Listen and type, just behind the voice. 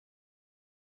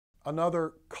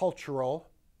Another cultural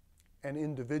and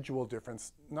individual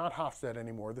difference, not Hofstede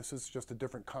anymore, this is just a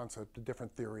different concept, a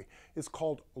different theory, is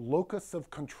called locus of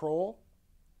control.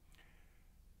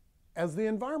 As the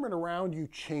environment around you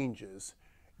changes,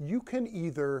 you can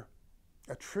either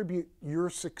attribute your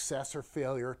success or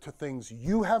failure to things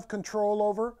you have control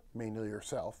over, mainly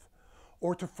yourself,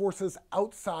 or to forces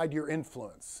outside your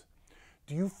influence.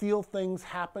 Do you feel things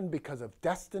happen because of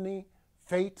destiny,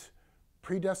 fate,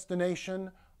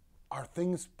 predestination? Are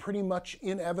things pretty much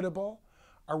inevitable?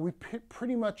 Are we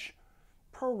pretty much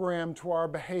programmed to our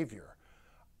behavior?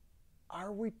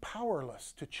 Are we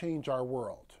powerless to change our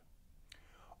world?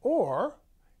 Or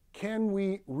can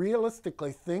we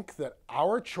realistically think that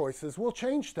our choices will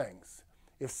change things?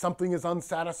 If something is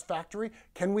unsatisfactory,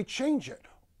 can we change it?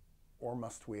 Or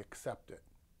must we accept it?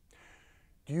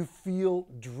 Do you feel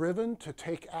driven to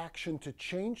take action to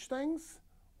change things?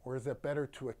 Or is it better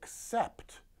to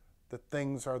accept that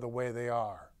things are the way they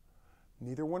are?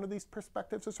 Neither one of these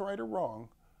perspectives is right or wrong.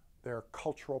 They're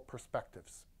cultural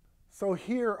perspectives. So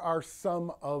here are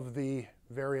some of the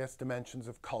various dimensions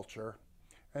of culture.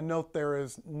 And note there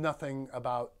is nothing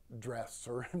about dress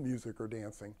or music or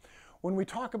dancing. When we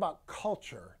talk about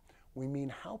culture, we mean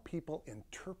how people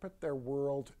interpret their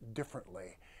world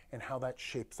differently and how that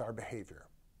shapes our behavior.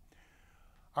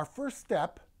 Our first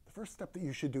step, the first step that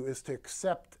you should do, is to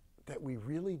accept that we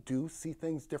really do see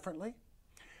things differently.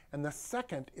 And the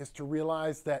second is to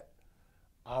realize that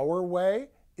our way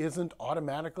isn't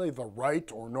automatically the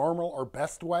right or normal or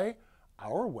best way.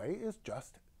 Our way is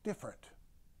just different.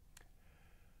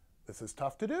 This is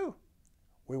tough to do.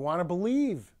 We want to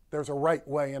believe there's a right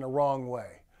way and a wrong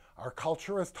way. Our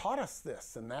culture has taught us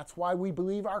this, and that's why we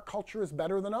believe our culture is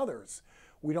better than others.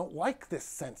 We don't like this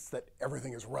sense that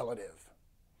everything is relative.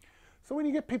 So when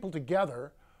you get people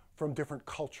together from different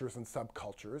cultures and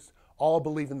subcultures, all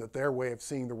believing that their way of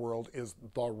seeing the world is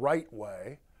the right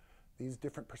way, these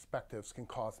different perspectives can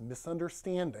cause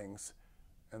misunderstandings,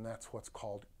 and that's what's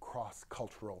called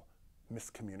cross-cultural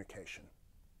miscommunication.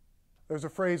 There's a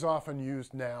phrase often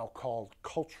used now called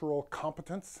cultural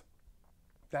competence.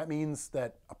 That means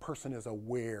that a person is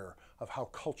aware of how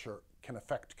culture can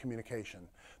affect communication.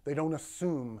 They don't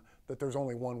assume that there's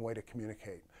only one way to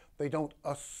communicate. They don't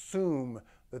assume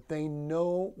that they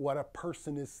know what a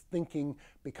person is thinking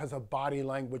because of body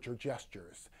language or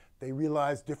gestures. They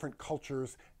realize different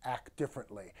cultures act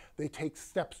differently. They take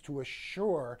steps to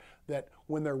assure that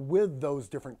when they're with those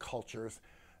different cultures,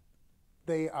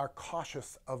 they are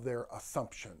cautious of their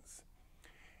assumptions.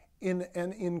 In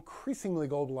an increasingly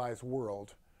globalized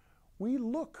world, we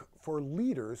look for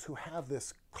leaders who have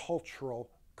this cultural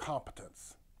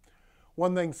competence.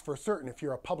 One thing's for certain, if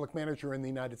you're a public manager in the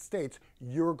United States,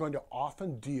 you're going to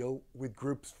often deal with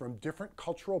groups from different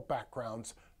cultural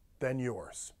backgrounds than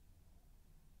yours.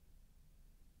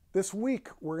 This week,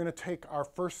 we're going to take our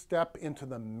first step into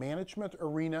the management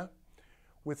arena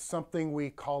with something we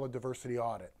call a diversity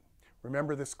audit.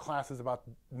 Remember, this class is about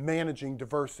managing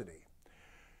diversity.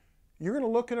 You're going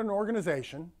to look at an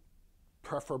organization,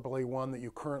 preferably one that you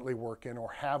currently work in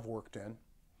or have worked in,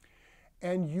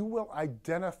 and you will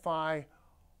identify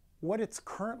what it's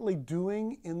currently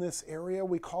doing in this area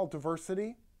we call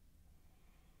diversity.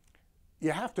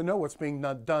 You have to know what's being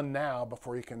done now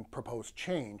before you can propose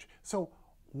change. So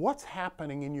what's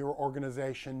happening in your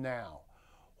organization now?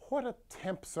 What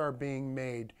attempts are being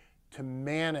made to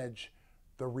manage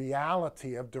the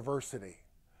reality of diversity?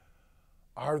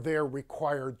 Are there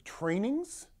required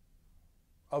trainings?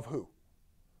 Of who?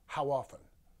 How often?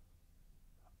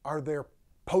 Are there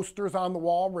posters on the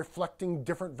wall reflecting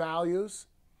different values?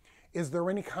 Is there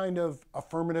any kind of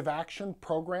affirmative action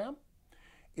program?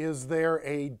 Is there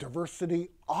a diversity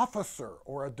officer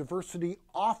or a diversity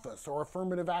office or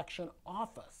affirmative action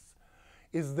office?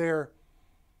 Is there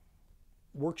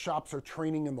workshops or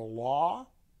training in the law?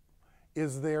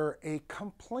 Is there a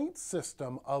complaint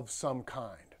system of some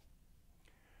kind?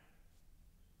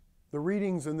 The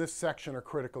readings in this section are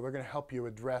critical. They're going to help you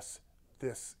address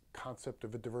this concept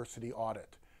of a diversity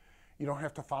audit. You don't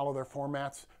have to follow their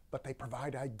formats, but they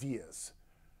provide ideas.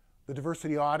 The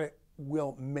diversity audit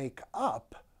will make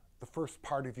up the first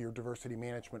part of your diversity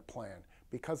management plan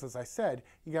because, as I said,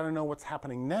 you got to know what's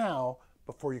happening now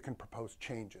before you can propose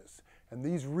changes. And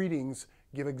these readings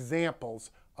give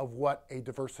examples of what a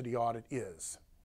diversity audit is.